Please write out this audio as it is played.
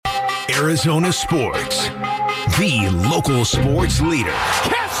Arizona sports, the local sports leader.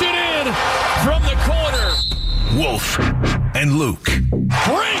 Catch it in from the corner. Wolf and Luke.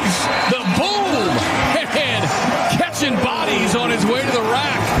 Brings the boom and catching bodies on his way to the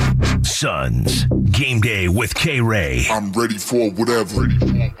rack. Suns, game day with K-Ray. I'm ready for whatever.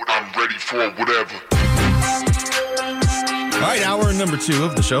 I'm ready for whatever. All right, hour number 2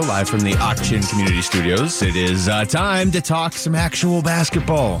 of the show, live from the Auction Community Studios. It is time to talk some actual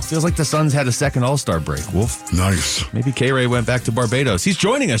basketball. Feels like the Suns had a second All-Star break, Wolf. Nice. Maybe K-Ray went back to Barbados. He's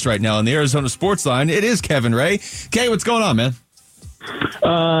joining us right now on the Arizona Sports Line. It is Kevin Ray. Kay, what's going on, man?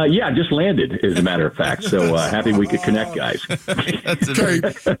 Yeah, just landed, as a matter of fact. So happy we could connect, guys. Okay,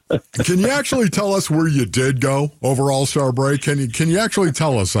 can you actually tell us where you did go over All-Star break? Can you actually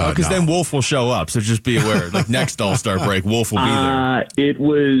tell us that? Because then Wolf will show up, so just be aware. Like next All-Star break, Wolf will be there. It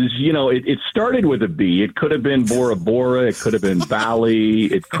was, it started with a B. It could have been Bora Bora. It could have been Bali.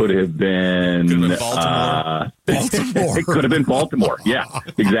 It could have been Baltimore. Baltimore. It could have been Baltimore. Yeah,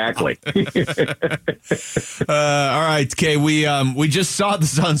 exactly. All right, Kay, we just saw the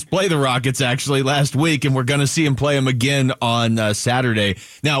Suns play the Rockets actually last week, and we're going to see them play them again on Saturday.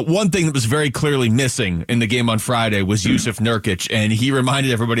 Now, one thing that was very clearly missing in the game on Friday was Jusuf Nurkic, and he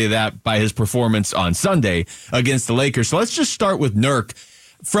reminded everybody of that by his performance on Sunday against the Lakers. So let's just start with Nurk.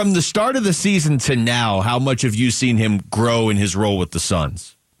 From the start of the season to now, how much have you seen him grow in his role with the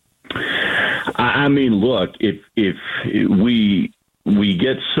Suns? I mean, look, if we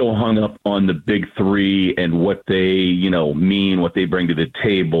get so hung up on the big three and what they, mean, what they bring to the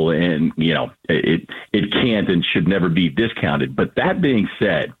table, and, it can't and should never be discounted. But that being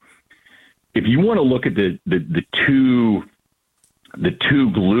said, if you want to look at the two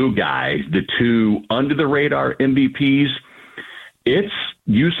glue guys, the two under the radar MVPs, it's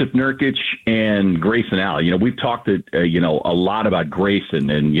Jusuf Nurkic and Grayson Allen. We've talked a lot about Grayson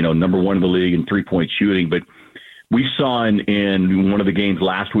and, number one in the league in 3-point shooting, but we saw in one of the games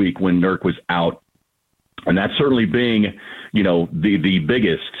last week when Nurk was out, and that certainly being, the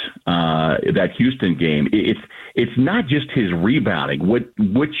biggest, that Houston game. It's not just his rebounding.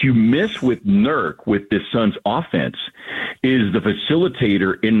 What you miss with Nurk, with this Suns offense, is the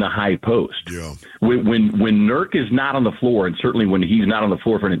facilitator in the high post. Yeah. When Nurk is not on the floor, and certainly when he's not on the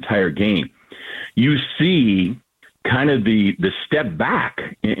floor for an entire game, you see kind of the step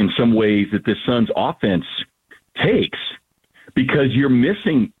back in some ways that the Suns offense takes, because you're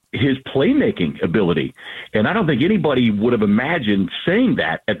missing his playmaking ability. And I don't think anybody would have imagined saying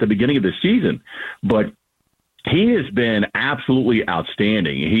that at the beginning of the season, but he has been absolutely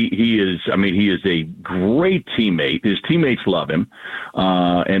outstanding. He is a great teammate. His teammates love him,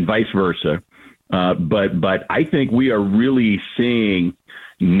 and vice versa. But I think we are really seeing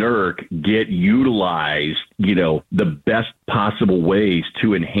Nurk get utilized, the best possible ways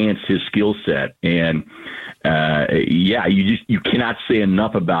to enhance his skill set. And you cannot say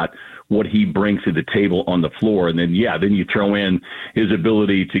enough about what he brings to the table on the floor. And then you throw in his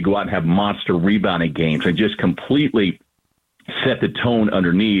ability to go out and have monster rebounding games and just completely set the tone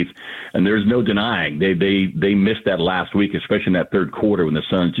underneath. And there's no denying they missed that last week, especially in that third quarter when the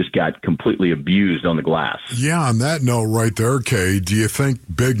Suns just got completely abused on the glass. Yeah, on that note right there, Kay, do you think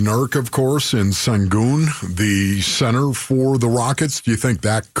Big Nurk, of course, and Sengun, the center for the Rockets, do you think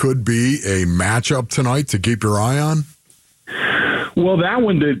that could be a matchup tonight to keep your eye on? Well, that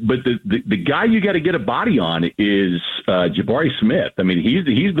one, the guy you got to get a body on is Jabari Smith. I mean,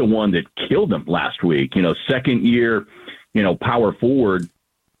 he's the one that killed him last week. Second year, power forward,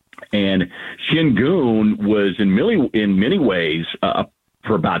 and Sengun was in many ways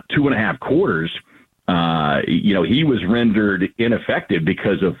for about 2.5 quarters. He was rendered ineffective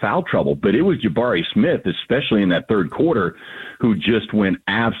because of foul trouble, but it was Jabari Smith, especially in that third quarter, who just went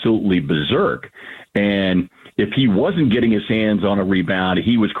absolutely berserk. And if he wasn't getting his hands on a rebound,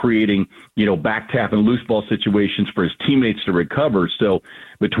 he was creating, back tap and loose ball situations for his teammates to recover. So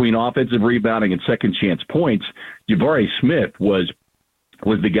between offensive rebounding and second chance points, Jabari Smith was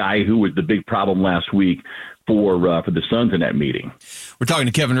the guy who was the big problem last week for the Suns in that meeting. We're talking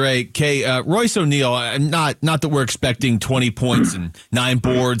to Kevin Ray. Kay, Royce O'Neal, not that we're expecting 20 points and 9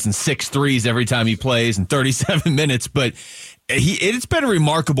 boards and 6 threes every time he plays in 37 minutes, but it's been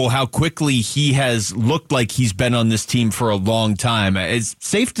remarkable how quickly he has looked like he's been on this team for a long time. It's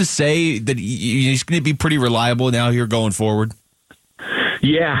safe to say that he's going to be pretty reliable now here going forward.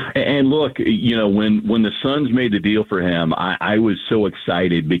 Yeah, and look, when the Suns made the deal for him, I was so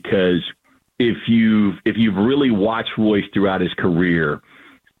excited because if you've really watched Royce throughout his career,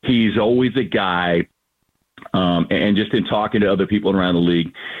 he's always a guy And just in talking to other people around the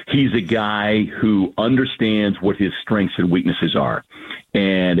league, he's a guy who understands what his strengths and weaknesses are.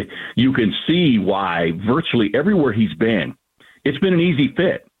 And you can see why virtually everywhere he's been, it's been an easy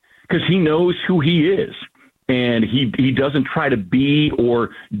fit because he knows who he is. And he doesn't try to be or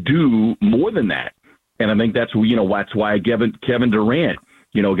do more than that. And I think that's why Kevin Durant,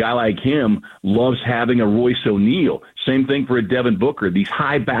 a guy like him loves having a Royce O'Neal. Same thing for a Devin Booker. These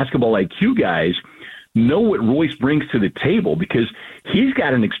high basketball IQ guys know what Royce brings to the table because he's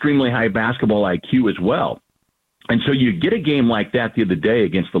got an extremely high basketball IQ as well. And so you get a game like that the other day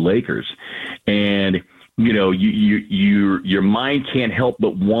against the Lakers, and your mind can't help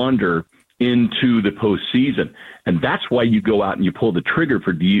but wander into the postseason. And that's why you go out and you pull the trigger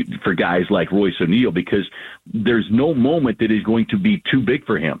for guys like Royce O'Neal, because there's no moment that is going to be too big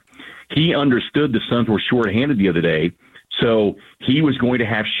for him. He understood the Suns were shorthanded the other day, so he was going to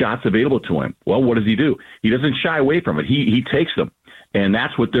have shots available to him. Well, what does he do? He doesn't shy away from it. He takes them. And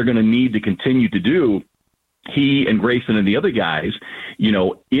that's what they're going to need to continue to do. He and Grayson and the other guys,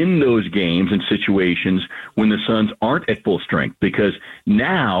 in those games and situations when the Suns aren't at full strength, because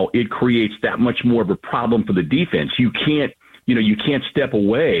now it creates that much more of a problem for the defense. You can't step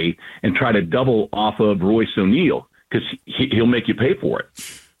away and try to double off of Royce O'Neal because he'll make you pay for it.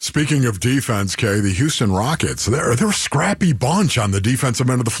 Speaking of defense, Kay, the Houston Rockets, they're a scrappy bunch on the defensive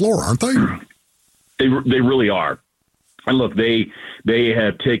end of the floor, aren't they? They really are. And look, they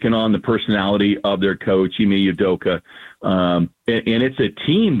have taken on the personality of their coach, Ime Udoka. And it's a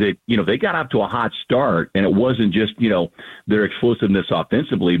team that, they got up to a hot start, and it wasn't just, their explosiveness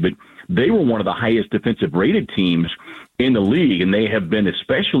offensively, but they were one of the highest defensive rated teams in the league, and they have been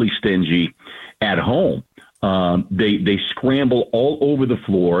especially stingy at home. They scramble all over the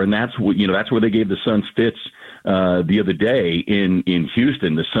floor, and that's where they gave the Suns fits the other day in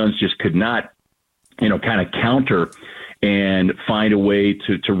Houston. The Suns just could not, kind of counter and find a way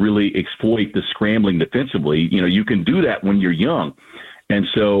to really exploit the scrambling defensively. You can do that when you're young. And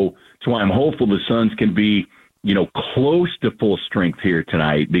so that's why I'm hopeful the Suns can be, close to full strength here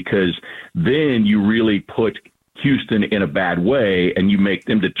tonight, because then you really put Houston in a bad way and you make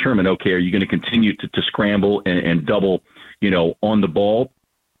them determine, okay, are you going to continue to scramble and double, on the ball?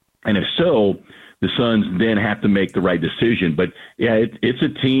 And if so, the Suns then have to make the right decision. But yeah, it's a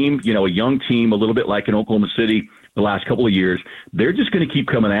team, a young team, a little bit like in Oklahoma City the last couple of years. They're just going to keep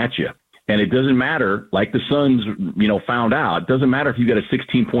coming at you. And it doesn't matter, like the Suns, found out, it doesn't matter if you got a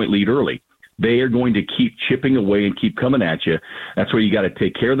 16-point lead early. They are going to keep chipping away and keep coming at you. That's where you got to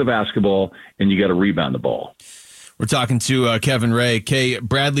take care of the basketball and you got to rebound the ball. We're talking to Kevin Ray.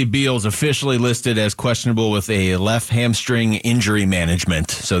 Bradley Beal's officially listed as questionable with a left hamstring injury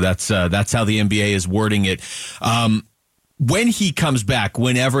management. So that's how the NBA is wording it. When he comes back,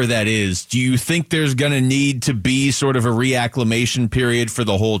 whenever that is, do you think there's going to need to be sort of a reacclimation period for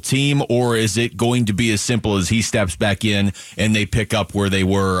the whole team, or is it going to be as simple as he steps back in and they pick up where they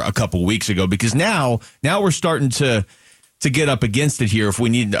were a couple weeks ago? Because now we're starting to get up against it here if we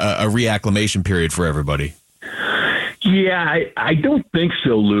need a reacclimation period for everybody. Yeah, I don't think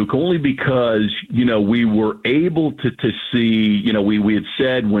so, Luke, only because, we were able to see, we had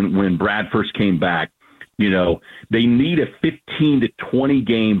said when Brad first came back, they need a 15 to 20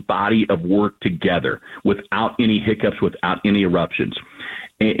 game body of work together without any hiccups, without any interruptions.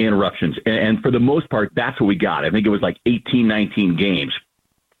 And for the most part, that's what we got. I think it was like 18, 19 games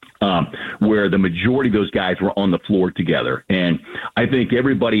where the majority of those guys were on the floor together. And I think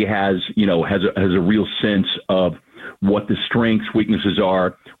everybody has a real sense of what the strengths, weaknesses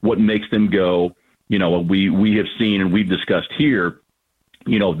are, what makes them go. We have seen and we've discussed here,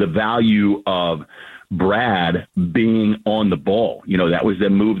 the value of Brad being on the ball. That was the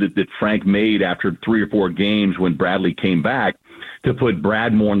move that Frank made after 3 or 4 games when Bradley came back, to put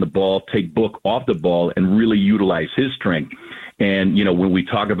Brad more on the ball, take Book off the ball, and really utilize his strength. And, when we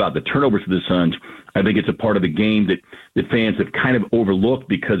talk about the turnovers for the Suns, I think it's a part of the game that fans have kind of overlooked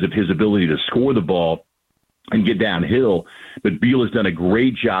because of his ability to score the ball and get downhill. But Beal has done a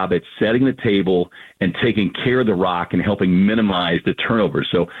great job at setting the table and taking care of the rock and helping minimize the turnovers.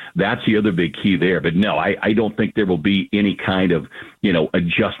 So that's the other big key there. But no, I don't think there will be any kind of,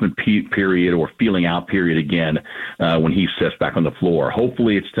 adjustment period or feeling out period again when he sets back on the floor.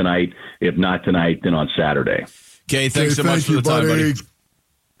 Hopefully it's tonight. If not tonight, then on Saturday. Okay, thanks so much for the time, buddy.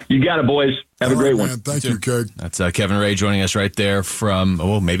 You got it, boys. Have a great one. Man. Thank you, Keg. That's Kevin Ray joining us right there from,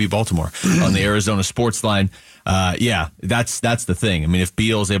 maybe Baltimore on the Arizona Sports Line. Yeah, that's the thing. I mean, if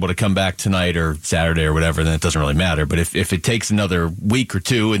Beal's able to come back tonight or Saturday or whatever, then it doesn't really matter. But if it takes another week or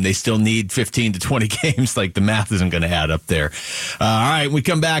two and they still need 15 to 20 games, like the math isn't going to add up there. All right, we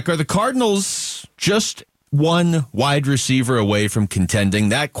come back. Are the Cardinals just one wide receiver away from contending?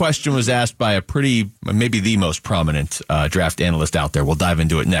 That question was asked by maybe the most prominent draft analyst out there. We'll dive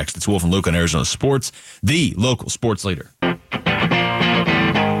into it next. It's Wolf and Luke on Arizona Sports, the local sports leader.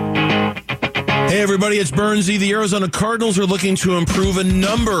 Hey everybody, it's Burnsy. The Arizona Cardinals are looking to improve a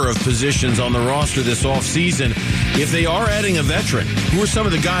number of positions on the roster this offseason. If they are adding a veteran, who are some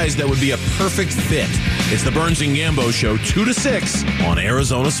of the guys that would be a perfect fit? It's the Burns and Gambo Show, 2 to 6 on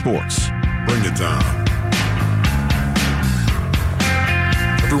Arizona Sports. Bring it down.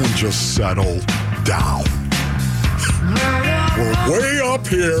 Everyone just settle down. We're way up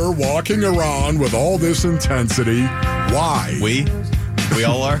here walking around with all this intensity. Why? We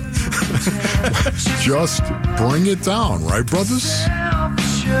all are? Just bring it down, right, brothers?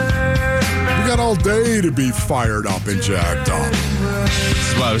 We got all day to be fired up and jacked up.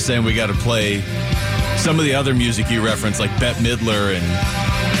 That's why I was saying we got to play some of the other music you referenced, like Bette Midler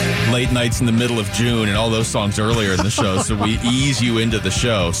and Late Nights in the Middle of June and all those songs earlier in the show, so we ease you into the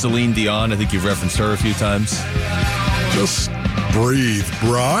show. Celine Dion, I think you've referenced her a few times. Just breathe,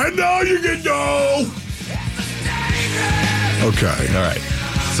 Brian. Now you can go. Okay. All right.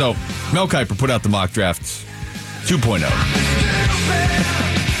 So, Mel Kiper put out the mock draft 2.0.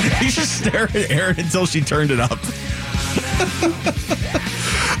 He's just staring at Aaron until she turned it up.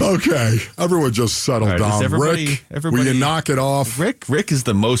 Okay. Everyone just settle down. Rick, will you knock it off? Rick is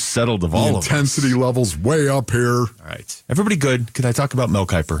the most settled of all of us. The intensity level's way up here. All right. Everybody good? Can I talk about Mel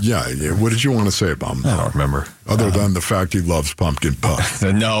Kiper? Yeah. What did you want to say about Mel? I don't remember. Other than the fact he loves pumpkin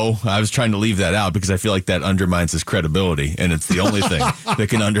pie. No, I was trying to leave that out because I feel like that undermines his credibility, and it's the only thing that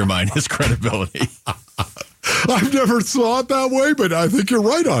can undermine his credibility. I've never thought that way, but I think you're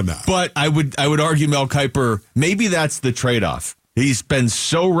right on that. But I would argue Mel Kiper, maybe that's the trade-off. He's been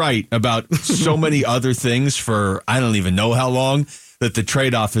so right about so many other things for I don't even know how long that the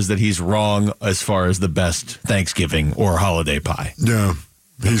trade-off is that he's wrong as far as the best Thanksgiving or holiday pie. Yeah.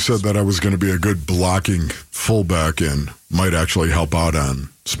 He said that I was going to be a good blocking fullback and might actually help out on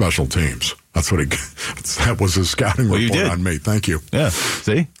special teams. That's what that was his scouting report on me. Thank you. Yeah.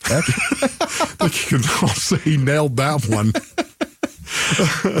 See? I think you can all say he nailed that one.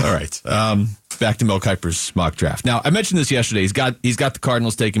 All right. Back to Mel Kiper's mock draft. Now, I mentioned this yesterday. He's got the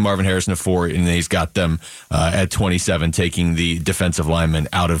Cardinals taking Marvin Harrison at 4, and then he's got them at 27 taking the defensive lineman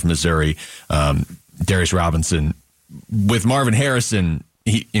out of Missouri, Darius Robinson. With Marvin Harrison,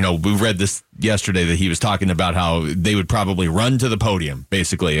 we read this yesterday that he was talking about how they would probably run to the podium,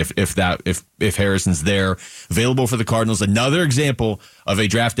 basically, if Harrison's there, available for the Cardinals. Another example of a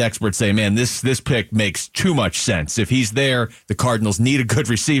draft expert saying, man, this pick makes too much sense. If he's there, the Cardinals need a good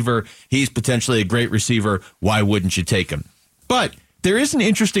receiver. He's potentially a great receiver. Why wouldn't you take him? But there is an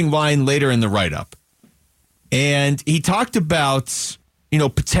interesting line later in the write-up. And he talked about,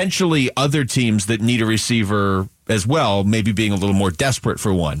 potentially other teams that need a receiver as well, maybe being a little more desperate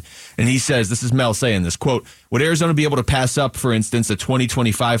for one. And he says, this is Mel saying this, quote, would Arizona be able to pass up, for instance, a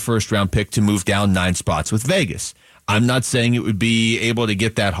 2025 first-round pick to move down 9 spots with Vegas? I'm not saying it would be able to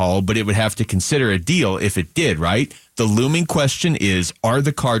get that haul, but it would have to consider a deal if it did, right? The looming question is, are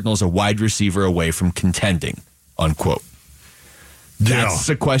the Cardinals a wide receiver away from contending, unquote? That's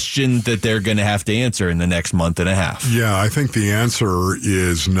a question that they're going to have to answer in the next month and a half. Yeah, I think the answer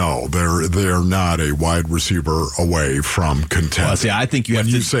is no. They're not a wide receiver away from contending. Well, see, I think you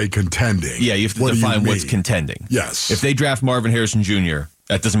say contending. Yeah, you have to define what's contending. Yes. If they draft Marvin Harrison Jr.,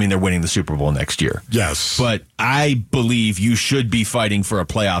 that doesn't mean they're winning the Super Bowl next year. Yes. But I believe you should be fighting for a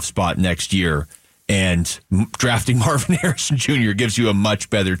playoff spot next year. And drafting Marvin Harrison Jr. gives you a much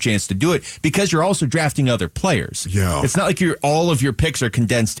better chance to do it because you're also drafting other players. Yeah. It's not like all of your picks are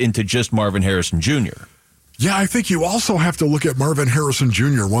condensed into just Marvin Harrison Jr. Yeah, I think you also have to look at Marvin Harrison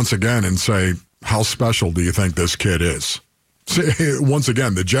Jr. once again and say, how special do you think this kid is? Once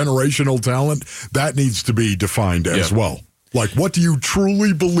again, the generational talent, that needs to be defined as well. Like, what do you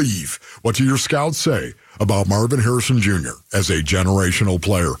truly believe? What do your scouts say about Marvin Harrison Jr. as a generational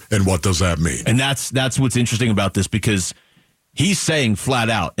player, and what does that mean? And that's what's interesting about this, because he's saying flat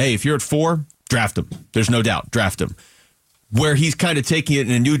out, hey, if you're at 4, draft him. There's no doubt, draft him. Where he's kind of taking it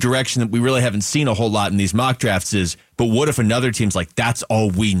in a new direction that we really haven't seen a whole lot in these mock drafts is, but what if another team's like, that's all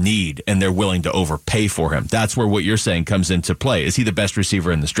we need, and they're willing to overpay for him? That's where what you're saying comes into play. Is he the best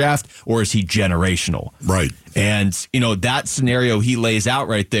receiver in this draft, or is he generational? Right. And, that scenario he lays out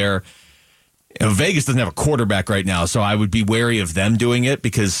right there, Vegas doesn't have a quarterback right now, so I would be wary of them doing it,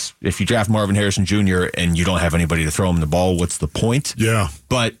 because if you draft Marvin Harrison Jr. and you don't have anybody to throw him the ball, what's the point? Yeah.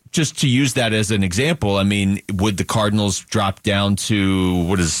 But just to use that as an example, I mean, would the Cardinals drop down to,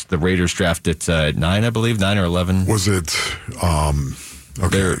 what is the Raiders draft at 9, I believe, 9 or 11? Was it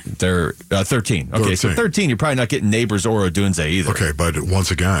Okay. They're 13. Okay, so 13, you're probably not getting Neighbors or Odunze either. Okay, but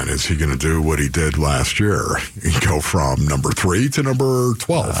once again, is he going to do what he did last year? He go from number 3 to number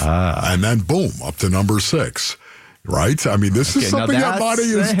 12, and then boom, up to number 6. Right? I mean, this is something that Monty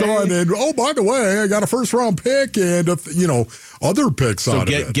has done. And, oh, by the way, I got a first-round pick and, other picks out of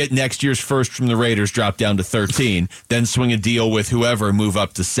it. Get next year's first from the Raiders, drop down to 13, then swing a deal with whoever, move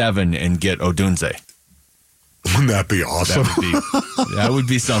up to 7, and get Odunze. Wouldn't that be awesome? That would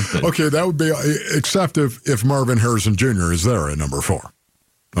be something. Okay, that would be, except if Marvin Harrison Jr. is there at number 4.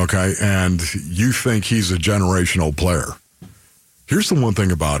 Okay, and you think he's a generational player. Here's the one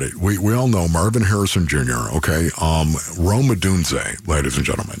thing about it. We all know Marvin Harrison Jr., okay, Rome Odunze, ladies and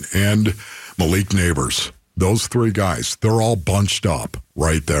gentlemen, and Malik Neighbors. Those 3 guys, they're all bunched up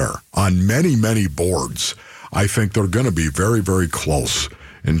right there on many, many boards. I think they're going to be very, very close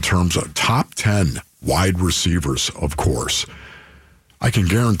in terms of top 10 wide receivers, of course. I can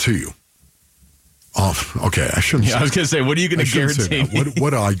guarantee you. Okay, I shouldn't. Yeah, I was going to say, what are you going to guarantee?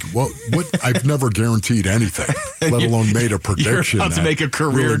 What I've never guaranteed anything, let alone made a prediction. You're about to make a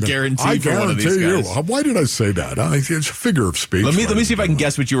career guarantee for one of these guys. Why did I say that? It's a figure of speech. Let me see if I can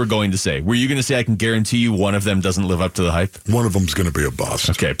guess what you were going to say. Were you going to say I can guarantee you one of them doesn't live up to the hype? One of them's going to be a bust.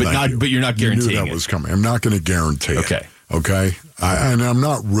 Okay, but you're not guaranteeing you knew that was coming. I'm not going to guarantee it. Okay? And I'm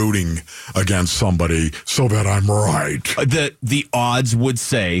not rooting against somebody so that I'm right. The odds would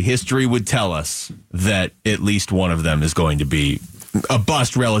say, history would tell us that at least one of them is going to be a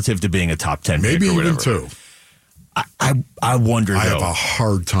bust relative to being a top 10 maybe pick or even whatever. 2. I wonder, I have a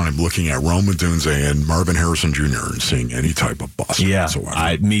hard time looking at Rome Odunze and Marvin Harrison Jr. and seeing any type of bust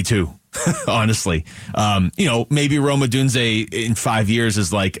whatsoever. Me too. Honestly, maybe Rome Odunze in 5 years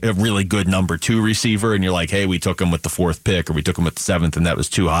is like a really good number 2 receiver, and you're like, hey, we took him with the 4th pick, or we took him with the 7th, and that was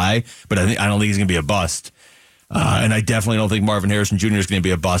too high. But I don't think he's going to be a bust, and I definitely don't think Marvin Harrison Jr. is going to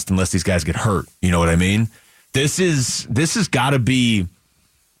be a bust unless these guys get hurt. You know what I mean? This has got to be,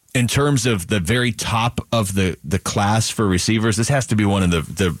 in terms of the very top of the class for receivers, this has to be one of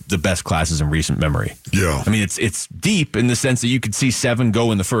the best classes in recent memory. Yeah. I mean, it's deep in the sense that you could see 7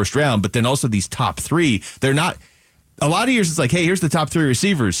 go in the first round, but then also these top 3, they're not. A lot of years it's like, hey, here's the top 3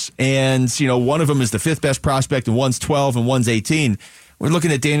 receivers, and one of them is the 5th best prospect, and one's 12, and one's 18. We're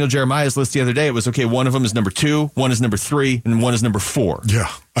looking at Daniel Jeremiah's list the other day. It was, okay, one of them is number 2, one is number 3, and one is number 4.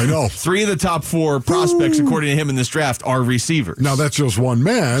 Yeah, I know. 3 of the top 4 prospects, according to him in this draft, are receivers. Now, that's just one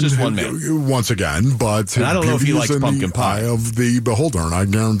man. Just one man. Once again, but and I don't know if he likes pumpkin pie. Eye of the beholder, and I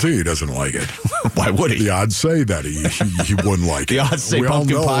guarantee he doesn't like it. Why would he? The odds say that he wouldn't like the it. The odds say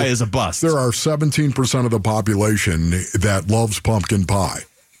pumpkin pie is a bust. There are 17% of the population that loves pumpkin pie,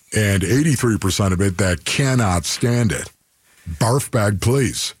 and 83% of it that cannot stand it. Barf bag,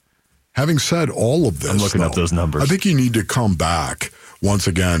 please. Having said all of this, I'm looking up those numbers. I think you need to come back once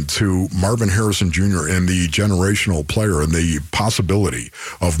again to Marvin Harrison Jr. and the generational player and the possibility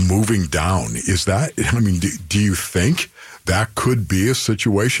of moving down. Is that, do you think that could be a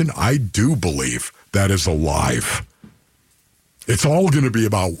situation? I do believe that is alive. It's all going to be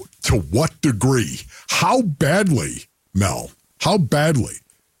about to what degree, how badly, Mel, how badly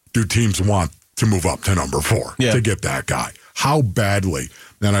do teams want to move up to number 4 to get that guy? How badly?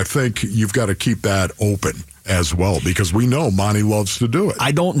 And I think you've got to keep that open as well, because we know Monty loves to do it.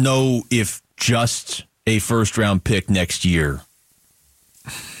 I don't know if just a first-round pick next year,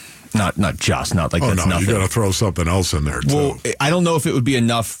 not like that's nothing. You got to throw something else in there, too. Well, I don't know if it would be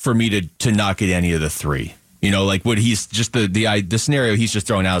enough for me to not get any of the 3. What he's just the scenario he's just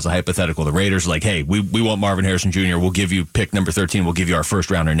throwing out as a hypothetical. The Raiders are like, hey, we want Marvin Harrison Jr. We'll give you pick number 13. We'll give you our first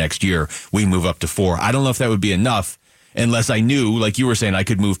rounder next year. We move up to 4. I don't know if that would be enough. Unless I knew, like you were saying, I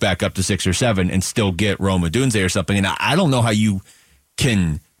could move back up to 6 or 7 and still get Rome Odunze or something. And I don't know how you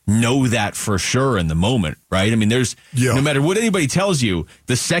can know that for sure in the moment, right? I mean, no matter what anybody tells you,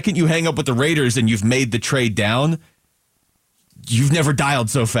 the second you hang up with the Raiders and you've made the trade down, you've never dialed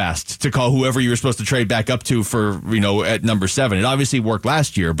so fast to call whoever you were supposed to trade back up to for, at number 7. It obviously worked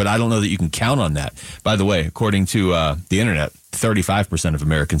last year, but I don't know that you can count on that. By the way, according to the internet, 35% of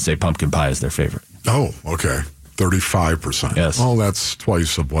Americans say pumpkin pie is their favorite. Oh, okay. 35%. Yes. Oh, that's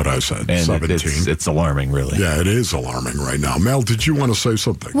twice of what I said. And 17. It's alarming, really. Yeah, it is alarming right now. Mel, did you want to say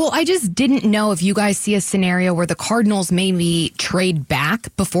something? Well, I just didn't know if you guys see a scenario where the Cardinals maybe trade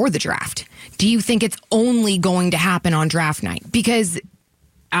back before the draft. Do you think it's only going to happen on draft night? Because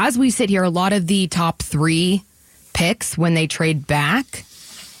as we sit here, a lot of the top 3 picks when they trade back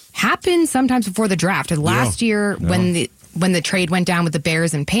happen sometimes before the draft. And last year, when the trade went down with the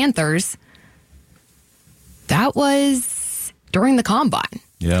Bears and Panthers, that was during the combine.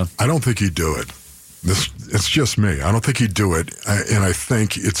 Yeah. I don't think he'd do it. It's just me. I don't think he'd do it. And I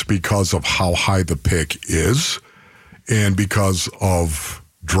think it's because of how high the pick is and because of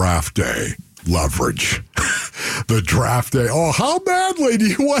draft day leverage. The draft day. Oh, how badly do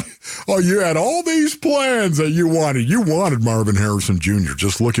you want? Oh, you had all these plans that you wanted. You wanted Marvin Harrison Jr.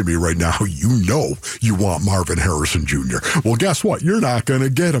 Just look at me right now. You know you want Marvin Harrison Jr. Well, guess what? You're not going to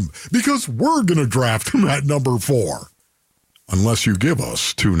get him because we're going to draft him at number 4. Unless you give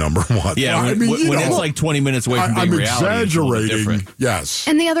us 2 number 1s. Yeah, when it's like 20 minutes away from being I'm reality, exaggerating. Yes.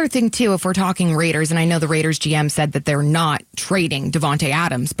 And the other thing, too, if we're talking Raiders, and I know the Raiders GM said that they're not trading Devontae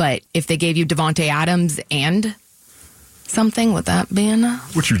Adams, but if they gave you Devontae Adams and something, would that be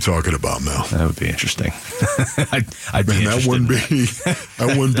enough? What you talking about, Mel? That would be interesting. I'd be Man, that wouldn't be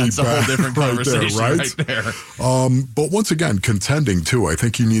That's a whole different conversation right there. But once again, contending too. I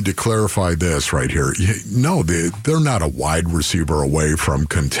think you need to clarify this right here. No, they're not a wide receiver away from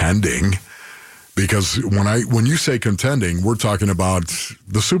contending. Because when you say contending, we're talking about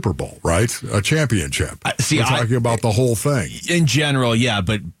the Super Bowl, right? A championship. We're talking about the whole thing. In general, yeah.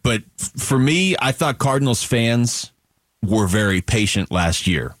 But for me, I thought Cardinals fans were very patient last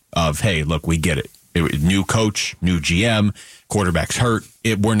year of, hey, look, we get it. New coach, new GM, quarterback's hurt.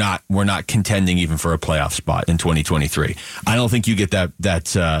 We're not contending even for a playoff spot in 2023. I don't think you get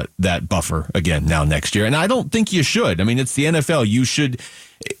that buffer again now next year, and I don't think you should. I mean, it's the NFL. You should.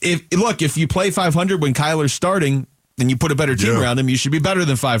 If you play 500 when Kyler's starting, then you put a better team around him. You should be better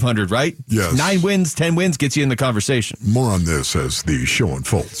than 500, right? Yes. 9 wins, 10 wins gets you in the conversation. More on this as the show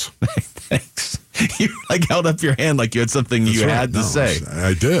unfolds. Thanks. You held up your hand like you had something had to say.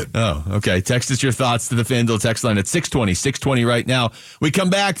 I did. Oh, okay. Text us your thoughts to the FanDuel text line at 620 right now. We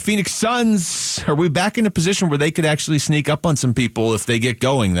come back. Phoenix Suns, are we back in a position where they could actually sneak up on some people if they get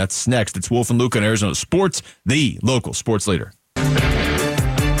going? That's next. It's Wolf and Luke on Arizona Sports, the local sports leader.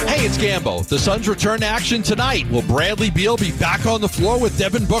 Hey, it's Gambo. The Suns return to action tonight. Will Bradley Beal be back on the floor with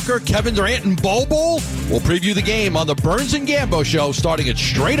Devin Booker, Kevin Durant, and Bol Bol? We'll preview the game on the Burns and Gambo Show starting at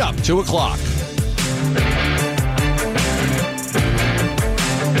straight up 2 o'clock.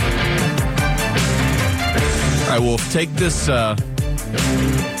 All right, Wolf, take this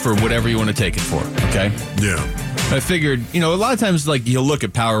for whatever you want to take it for, okay? Yeah. I figured, a lot of times, like, you'll look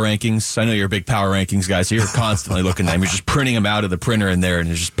at power rankings. I know you're a big power rankings guy, so you're constantly looking at them. You're just printing them out of the printer in there, and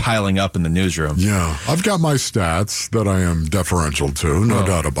they're just piling up in the newsroom. Yeah. I've got my stats that I am deferential to, no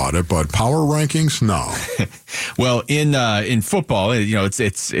doubt about it, but power rankings, no. Well, in football,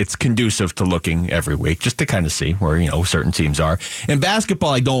 it's conducive to looking every week just to kind of see where, certain teams are. In basketball,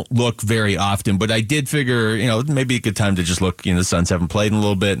 I don't look very often, but I did figure, maybe a good time to just look. The Suns haven't played in a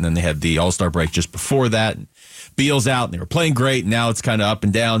little bit, and then they had the All-Star break just before that. Beal's out, and they were playing great, and now it's kind of up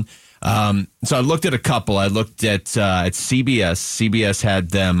and down. So I looked at a couple. I looked at CBS. CBS had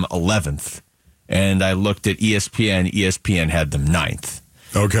them 11th. And I looked at ESPN. ESPN had them 9th.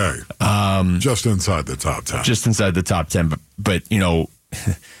 Okay. Just inside the top 10. Just inside the top 10. But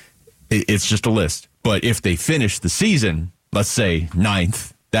it's just a list. But if they finish the season, let's say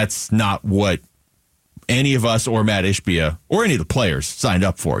 9th, that's not what any of us or Matt Ishbia or any of the players signed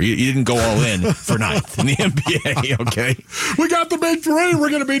up for. You didn't go all in for 9th in the NBA, okay? We got the big 3. We're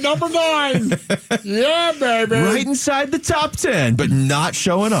going to be number 9. Yeah, baby. Right inside the top 10, but not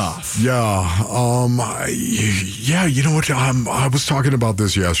showing off. Yeah. You know what? I was talking about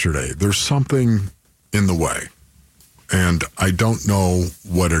this yesterday. There's something in the way, and I don't know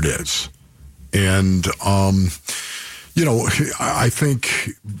what it is. And, I think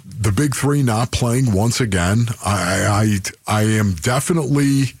the big 3 not playing once again, I am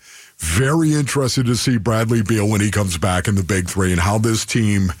definitely very interested to see Bradley Beal when he comes back in the big 3 and how this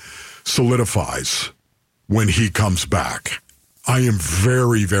team solidifies when he comes back. I am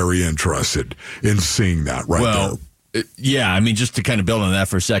very, very interested in seeing that there. Yeah, I mean, just to kind of build on that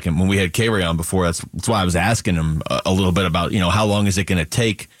for a second, when we had K-Ray on before, that's why I was asking him a little bit about, how long is it going to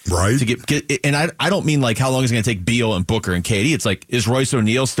take to get and I don't mean like how long is it going to take Beal and Booker and KD. It's like, is Royce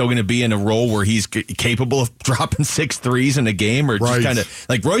O'Neal still going to be in a role where he's capable of dropping 6 threes in a game, or just kind of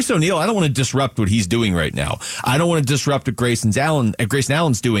like Royce O'Neal? I don't want to disrupt what he's doing right now. I don't want to disrupt what Grayson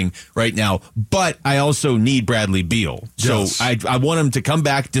Allen's doing right now, but I also need Bradley Beal. So yes. I want him to come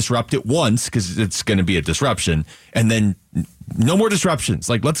back, disrupt it once, because it's going to be a disruption. And then no more disruptions.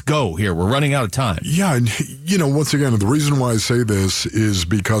 Like, let's go here. We're running out of time. Yeah, and, once again, the reason why I say this is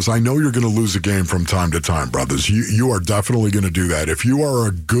because I know you're going to lose a game from time to time, brothers. You are definitely going to do that. If you are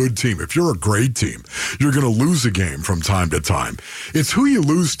a good team, if you're a great team, you're going to lose a game from time to time. It's who you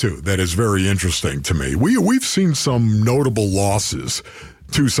lose to that is very interesting to me. We've seen some notable losses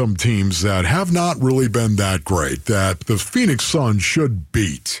to some teams that have not really been that great, that the Phoenix Suns should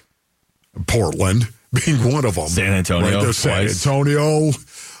beat. Portland being one of them. San Antonio. Right there, San Antonio,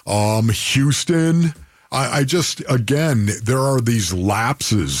 Houston. I just, again, there are these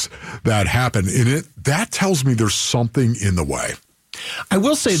lapses that happen in it. That tells me there's something in the way. I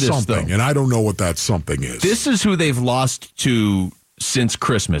will say this, though. And I don't know what that something is. This is who they've lost to since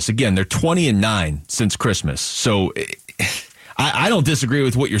Christmas. Again, they're 20-9 since Christmas. So I don't disagree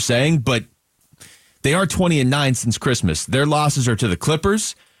with what you're saying, but they are 20-9 since Christmas. Their losses are to the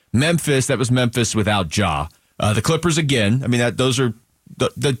Clippers, Memphis. That was Memphis without Ja. The Clippers again. I mean, those are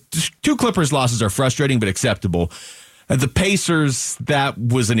the two Clippers losses are frustrating but acceptable. The Pacers, that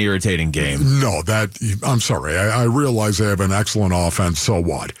was an irritating game. No, I'm sorry. I realize they have an excellent offense. So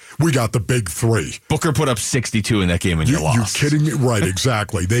what? We got the big three. Booker put up 62 in that game and you lost. You kidding me? Right,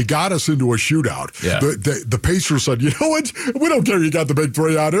 exactly. They got us into a shootout. Yeah. The Pacers said, you know what? We don't care you got the big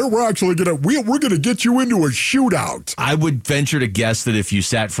three out here. We're actually we're gonna get you into a shootout. I would venture to guess that if you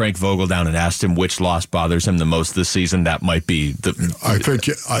sat Frank Vogel down and asked him which loss bothers him the most this season, that might be I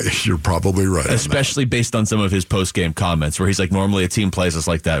think you're probably right. Especially based on some of his post-game comments where he's like, normally a team plays us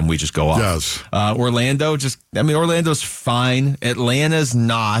like that and we just go off. Yes. Orlando's fine. Atlanta's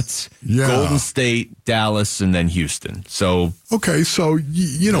not. Yeah. Golden State, Dallas, and then Houston. So okay, so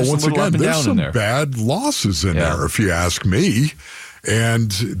you know, once again, there's some bad losses in there, if you ask me.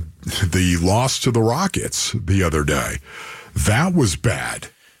 And the loss to the Rockets the other day, that was bad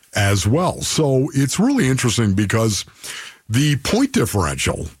as well. So it's really interesting because the point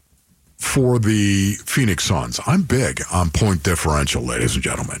differential for the Phoenix Suns, I'm big on point differential, ladies and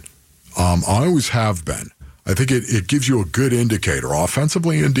gentlemen. I always have been. I think it gives you a good indicator,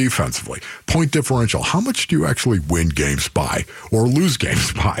 offensively and defensively. Point differential, how much do you actually win games by or lose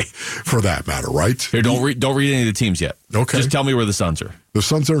games by, for that matter, right? Here, don't read any of the teams yet. Okay. Just tell me where the Suns are. The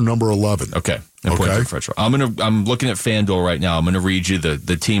Suns are number 11. Okay. And point differential. I'm looking at FanDuel right now. I'm going to read you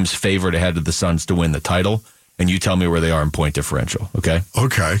the team's favorite ahead of the Suns to win the title. And you tell me where they are in point differential, okay?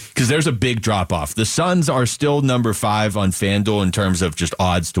 Okay. Because there's a big drop-off. The Suns are still number 5 on FanDuel in terms of just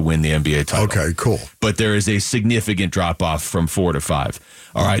odds to win the NBA title. Okay, cool. But there is a significant drop-off from 4 to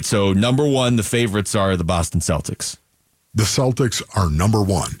 5. All right, so number 1, the favorites are the Boston Celtics. The Celtics are number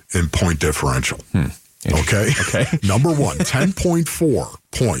 1 in point differential. Okay? Okay. Number 1, 10.4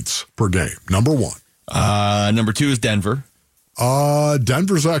 points per game. Number 1. Number 2 is Denver.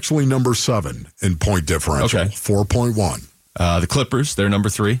 Denver's actually number 7 in point differential. Okay. 4.1. The Clippers, they're number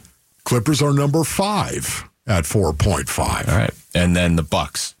 3. Clippers are number 5 at 4.5. All right. And then the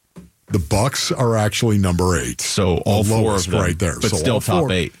Bucks. The Bucks are actually number 8. So all 4 of them, right there. But so still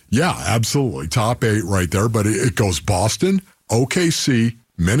top 8. Yeah, absolutely. Top 8 right there. But it goes Boston, OKC,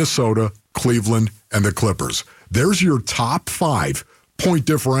 Minnesota, Cleveland, and the Clippers. There's your top 5 point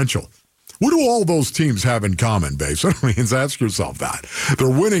differential. What do all those teams have in common, Bass? I mean, ask yourself that. They're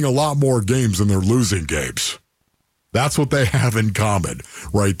winning a lot more games than they're losing games. That's what they have in common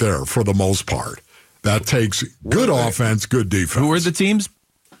right there for the most part. That takes good offense, good defense. Who are the teams?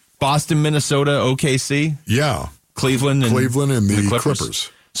 Boston, Minnesota, OKC? Yeah. Cleveland and the Clippers.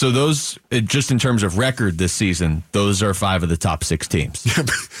 So those, just in terms of record this season, those are 5 of the top 6 teams.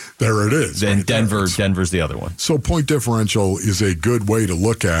 There it is. Then right Denver's the other one. So point differential is a good way to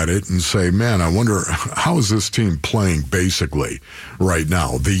look at it and say, man, I wonder, how is this team playing basically right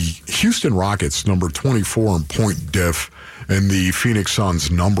now? The Houston Rockets, number 24 in point diff, and the Phoenix Suns,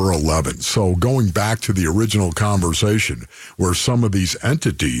 number 11. So going back to the original conversation where some of these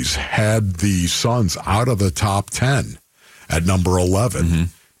entities had the Suns out of the top 10 at number 11. Mm-hmm.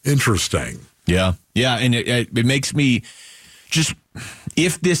 Interesting. Yeah. Yeah. And it makes me just,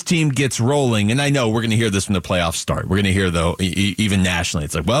 if this team gets rolling, and I know we're going to hear this when the playoffs start. We're going to hear, though, even nationally,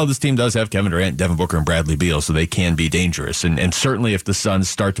 it's like, well, this team does have Kevin Durant, Devin Booker, and Bradley Beal, so they can be dangerous. And certainly if the Suns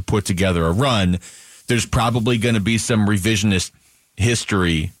start to put together a run, there's probably going to be some revisionist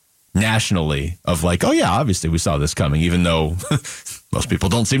history nationally of like, oh, yeah, obviously we saw this coming, even though most people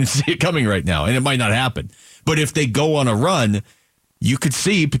don't seem to see it coming right now, and it might not happen. But if they go on a run, you could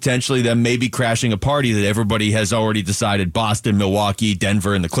see potentially them maybe crashing a party that everybody has already decided Boston, Milwaukee,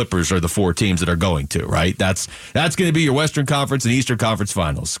 Denver, and the Clippers are the 4 teams that are going to, right? That's going to be your Western Conference and Eastern Conference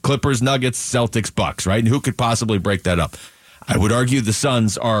finals. Clippers, Nuggets, Celtics, Bucks, right? And who could possibly break that up? I would argue the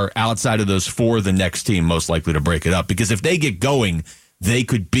Suns are outside of those 4 the next team most likely to break it up, because if they get going, they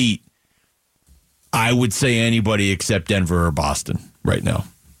could beat, I would say, anybody except Denver or Boston right now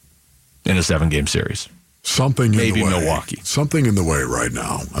in a 7-game series. Something in maybe the way. Milwaukee. Something in the way right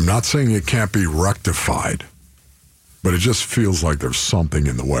now. I'm not saying it can't be rectified, but it just feels like there's something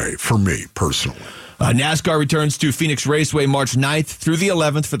in the way for me personally. NASCAR returns to Phoenix Raceway March 9th through the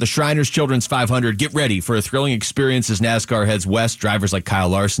 11th for the Shriners Children's 500. Get ready for a thrilling experience as NASCAR heads west. Drivers like Kyle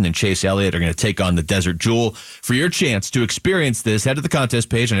Larson and Chase Elliott are going to take on the Desert Jewel. For your chance to experience this, head to the contest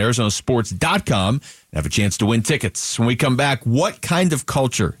page on ArizonaSports.com and have a chance to win tickets. When we come back, what kind of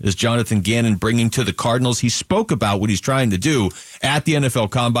culture is Jonathan Gannon bringing to the Cardinals? He spoke about what he's trying to do at the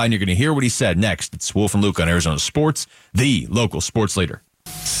NFL Combine. You're going to hear what he said next. It's Wolf and Luke on Arizona Sports, the local sports leader.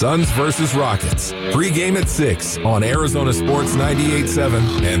 Suns versus Rockets. Pre-game at 6 on Arizona Sports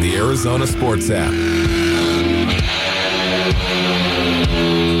 98.7 and the Arizona Sports app.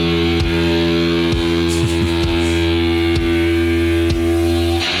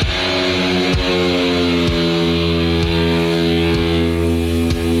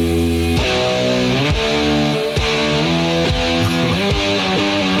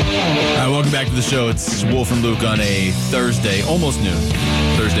 Welcome back to the show. It's Wolf and Luke on a Thursday, almost noon,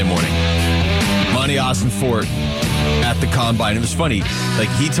 Thursday morning. Monty Ossenfort at the Combine. It was funny. Like,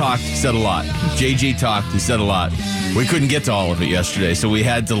 he talked, he said a lot. JG talked, he said a lot. We couldn't get to all of it yesterday, so we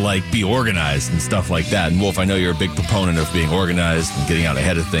had to, be organized and stuff like that. And, Wolf, I know you're a big proponent of being organized and getting out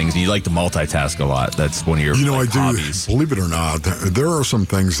ahead of things, and you like to multitask a lot. That's one of your I do. hobbies. Believe it or not, there are some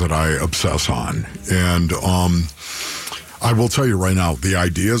things that I obsess on. And I will tell you right now, the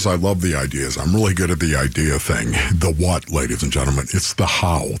ideas, I love the ideas. I'm really good at the idea thing. The what, ladies and gentlemen? It's the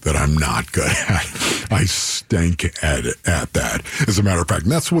how that I'm not good at. I stink at that, as a matter of fact.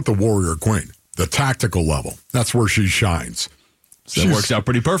 And that's with the Warrior Queen, the tactical level. That's where she shines. So it works out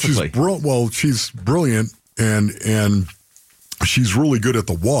pretty perfectly. She's brilliant, and she's really good at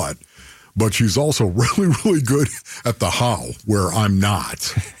the what, but she's also really, really good at the how, where I'm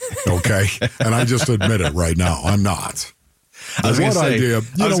not. Okay? And I just admit it right now. I'm not. I was going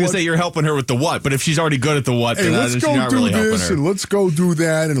to say you're helping her with the what, but if she's already good at the what, then let's go do this and let's go do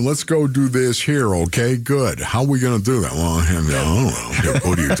that and let's go do this here. Okay, good. How are we going to do that? Well, I don't know.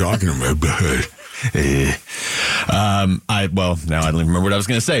 What are you talking about? Now I don't even remember what I was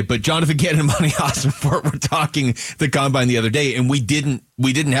going to say. But Jonathan Gannon and Monty Ossenfort were talking the Combine the other day, and we didn't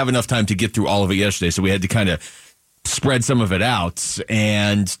have enough time to get through all of it yesterday, so we had to kind of spread some of it out.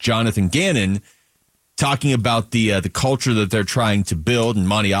 And Jonathan Gannon talking about the culture that they're trying to build, and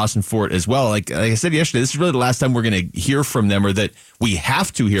Monty Ossenfort as well. Like I said yesterday, this is really the last time we're going to hear from them, or that we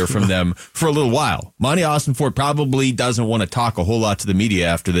have to hear from them for a little while. Monty Ossenfort probably doesn't want to talk a whole lot to the media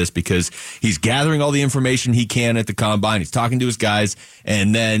after this because he's gathering all the information he can at the Combine. He's talking to his guys,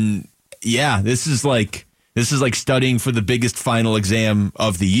 and then this is like studying for the biggest final exam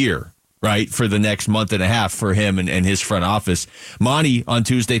of the year. Right, for the next month and a half for him and his front office. Monty on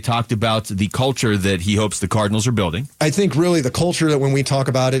Tuesday talked about the culture that he hopes the Cardinals are building. I think really the culture that when we talk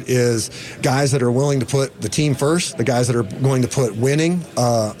about it is guys that are willing to put the team first, the guys that are going to put winning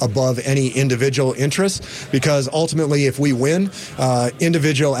above any individual interests, because ultimately if we win,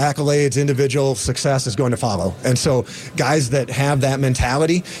 individual accolades, individual success is going to follow. And so guys that have that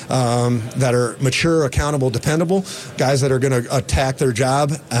mentality, that are mature, accountable, dependable, guys that are going to attack their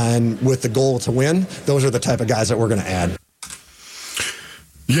job and with the goal to win, those are the type of guys that we're going to add.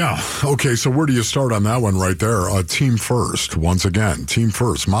 Yeah. Okay. So where do you start on that one right there? Team first. Once again, team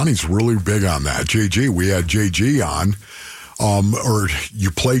first. Monty's really big on that. JG, we had JG on, or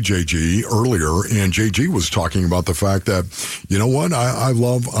you played JG earlier, and JG was talking about the fact that, you know what, I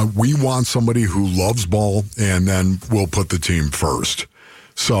love, we want somebody who loves ball, and then we'll put the team first.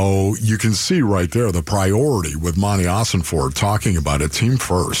 So you can see right there the priority with Monty Ossenfort talking about a team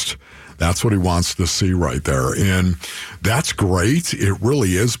first. That's what he wants to see right there. And that's great. It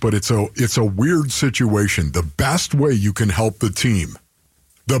really is, but it's a weird situation. The best way you can help the team,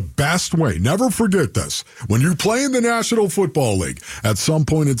 the best way, never forget this, when you play in the National Football League at some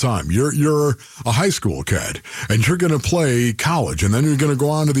point in time, you're a high school kid and you're going to play college and then you're going to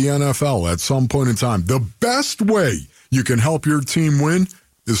go on to the NFL at some point in time. The best way you can help your team win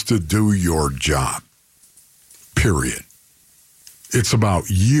is to do your job. Period. It's about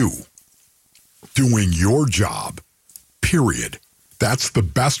you doing your job, period. That's the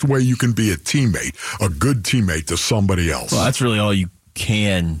best way you can be a teammate, a good teammate to somebody else. Well, that's really all you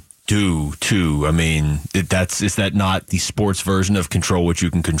can do, too. I mean, is that not the sports version of control what you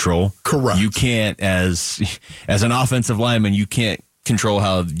can control? Correct. You can't, as an offensive lineman, you can't control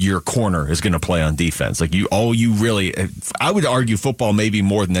how your corner is going to play on defense. Like I would argue football maybe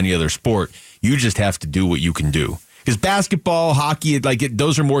more than any other sport. You just have to do what you can do. Because basketball, hockey,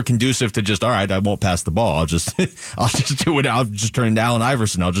 those are more conducive to just, all right, I won't pass the ball. I'll just do it. I'll just turn to Allen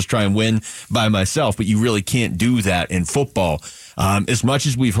Iverson. I'll just try and win by myself. But you really can't do that in football. As much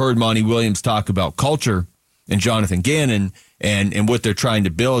as we've heard Monty Williams talk about culture and Jonathan Gannon and what they're trying to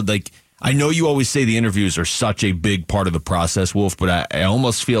build, I know you always say the interviews are such a big part of the process, Wolf, but I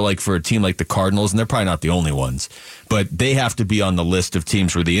almost feel like for a team like the Cardinals, and they're probably not the only ones, but they have to be on the list of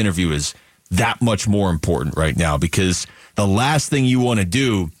teams where the interview is that much more important right now, because the last thing you want to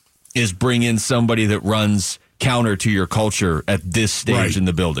do is bring in somebody that runs counter to your culture at this stage in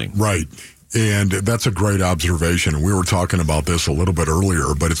the building. Right. And that's a great observation. We were talking about this a little bit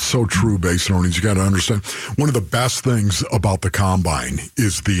earlier, but it's so true based on it. You got to understand, one of the best things about the Combine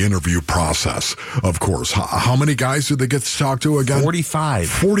is the interview process, of course. How many guys did they get to talk to again? 45.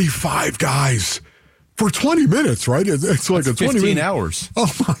 45 guys. For 20 minutes, right? It's like a 20 15 hours.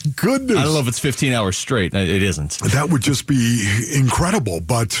 Oh, my goodness. I don't know if it's 15 hours straight. It isn't. That would just be incredible.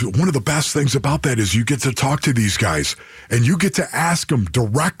 But one of the best things about that is you get to talk to these guys, and you get to ask them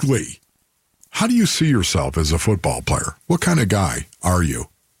directly, how do you see yourself as a football player? What kind of guy are you?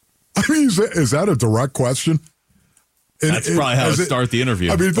 I mean, is that a direct question? That's probably how to start the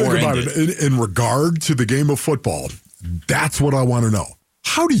interview. I mean, think about it. In regard to the game of football, that's what I want to know.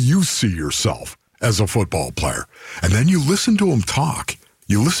 How do you see yourself as a football player? And then you listen to him talk.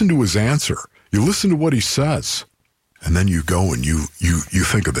 You listen to his answer. You listen to what he says. And then you go and you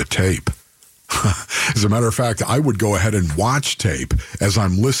think of the tape. As a matter of fact, I would go ahead and watch tape as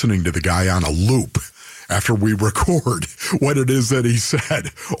I'm listening to the guy on a loop after we record what it is that he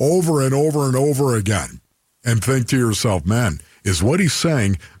said over and over and over again. And think to yourself, man, is what he's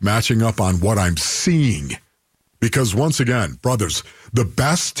saying matching up on what I'm seeing? Because once again, brothers, the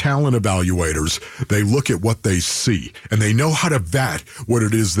best talent evaluators, they look at what they see, and they know how to vet what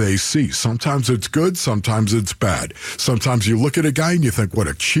it is they see. Sometimes it's good, sometimes it's bad. Sometimes you look at a guy and you think, what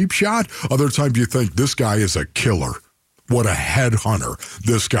a cheap shot. Other times you think, this guy is a killer. What a headhunter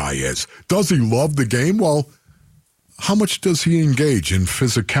this guy is. Does he love the game? Well, how much does he engage in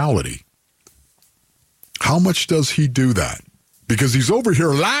physicality? How much does he do that? Because he's over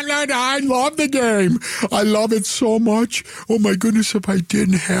here, I love the game. I love it so much. Oh, my goodness, if I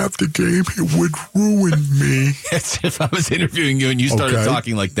didn't have the game, it would ruin me. If I was interviewing you and you started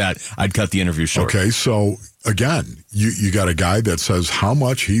talking like that, I'd cut the interview short. Okay, so, again, you got a guy that says how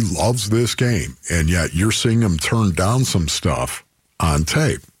much he loves this game, and yet you're seeing him turn down some stuff on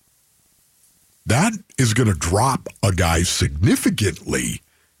tape. That is going to drop a guy significantly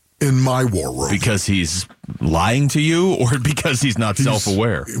in my war room. Because he's lying to you, or because he's not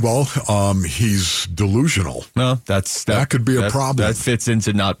self-aware? Well, he's delusional. No, that could be a problem. That fits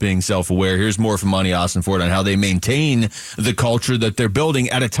into not being self-aware. Here's more from Monty Austinford on how they maintain the culture that they're building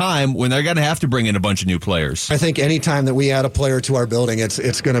at a time when they're going to have to bring in a bunch of new players. I think any time that we add a player to our building,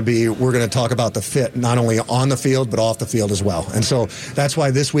 it's going to be, we're going to talk about the fit, not only on the field, but off the field as well. And so that's why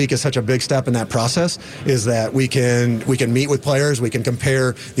this week is such a big step in that process, is that we can meet with players, we can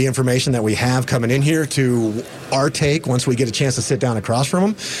compare the information that we have coming in here to our take once we get a chance to sit down across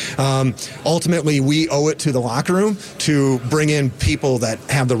from them. Ultimately, we owe it to the locker room to bring in people that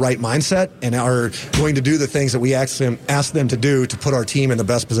have the right mindset and are going to do the things that we ask them to do to put our team in the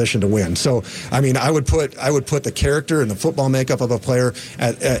best position to win. So, I mean, I would put the character and the football makeup of a player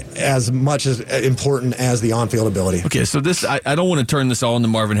as much as important as the on-field ability. Okay, so this, I don't want to turn this all into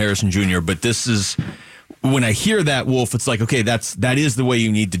Marvin Harrison Jr., but this is, when I hear that, Wolf, it's like, okay, that is the way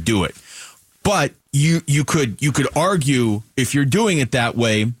you need to do it. But you could argue, if you're doing it that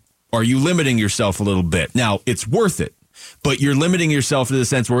way, are you limiting yourself a little bit? Now, it's worth it, but you're limiting yourself to the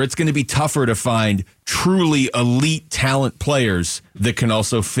sense where it's going to be tougher to find truly elite talent players that can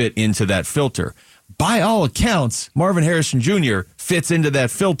also fit into that filter. By all accounts, Marvin Harrison Jr. fits into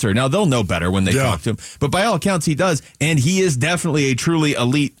that filter. Now, they'll know better when they talk to him, but by all accounts, he does, and he is definitely a truly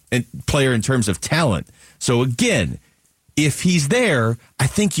elite player in terms of talent. So again, if he's there, I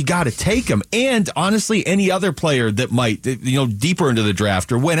think you got to take him. And honestly, any other player that might, deeper into the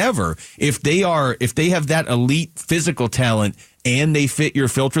draft or whenever, if they have that elite physical talent and they fit your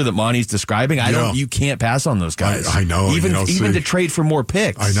filter that Monty's describing, you can't pass on those guys. I know. Even to trade for more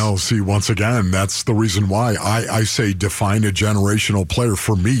picks. I know. See, once again, that's the reason why I say define a generational player.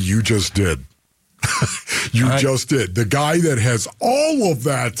 For me, you just did. Just did. The guy that has all of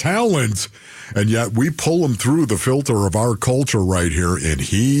that talent, and yet we pull him through the filter of our culture right here, and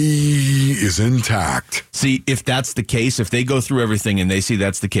he is intact. See, if that's the case, if they go through everything and they see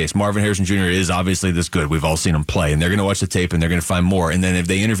that's the case, Marvin Harrison Jr. is obviously this good. We've all seen him play, and they're going to watch the tape, and they're going to find more. And then if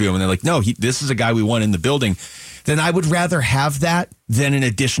they interview him, and they're like, no, this is a guy we want in the building, then I would rather have that than an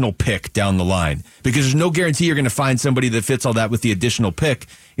additional pick down the line, because there's no guarantee you're going to find somebody that fits all that with the additional pick.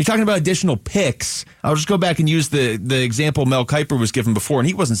 You're talking about additional picks. I'll just go back and use the example Mel Kiper was given before, and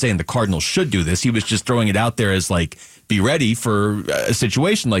he wasn't saying the Cardinals should do this. He was just throwing it out there as like be ready for a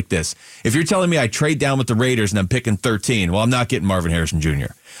situation like this. If you're telling me I trade down with the Raiders and I'm picking 13, well, I'm not getting Marvin Harrison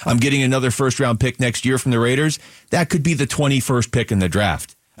Jr. I'm getting another first-round pick next year from the Raiders. That could be the 21st pick in the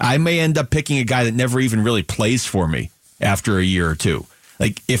draft. I may end up picking a guy that never even really plays for me after a year or two.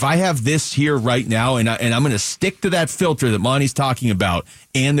 Like, if I have this here right now and I'm going to stick to that filter that Monty's talking about,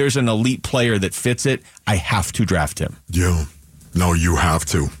 and there's an elite player that fits it, I have to draft him. Yeah. No, you have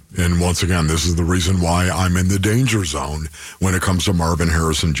to. And once again, this is the reason why I'm in the danger zone when it comes to Marvin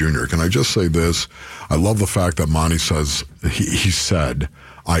Harrison Jr. Can I just say this? I love the fact that Monty says, he said,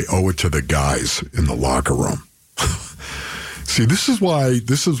 I owe it to the guys in the locker room. See, this is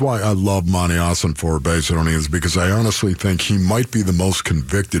why I love Monty Ossenfort, is because I honestly think he might be the most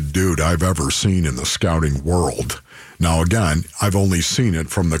convicted dude I've ever seen in the scouting world. Now, again, I've only seen it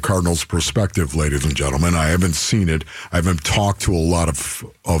from the Cardinals' perspective, ladies and gentlemen. I haven't seen it. I haven't talked to a lot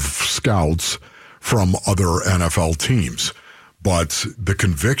of scouts from other NFL teams. But the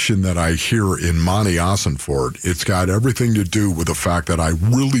conviction that I hear in Monty Ossenfort, it's got everything to do with the fact that I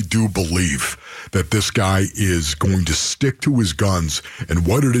really do believe that this guy is going to stick to his guns and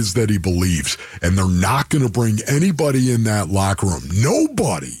what it is that he believes. And they're not going to bring anybody in that locker room,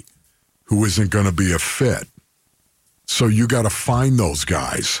 nobody, who isn't going to be a fit. So you got to find those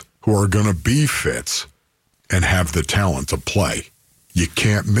guys who are going to be fits and have the talent to play. You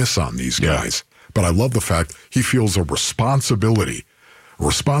can't miss on these guys. But I love the fact he feels a responsibility. A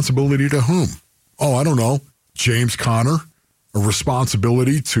responsibility to whom? Oh, I don't know. James Conner? A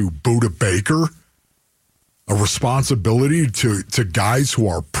responsibility to Budda Baker? A responsibility to guys who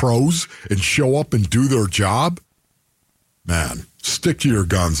are pros and show up and do their job? Man, stick to your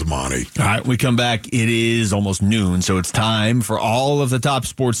guns, Monty. All right, we come back. It is almost noon, so it's time for all of the top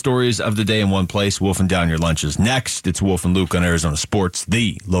sports stories of the day in one place. Wolfing down your lunches. Next, it's Wolf and Luke on Arizona Sports,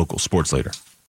 the local sports leader.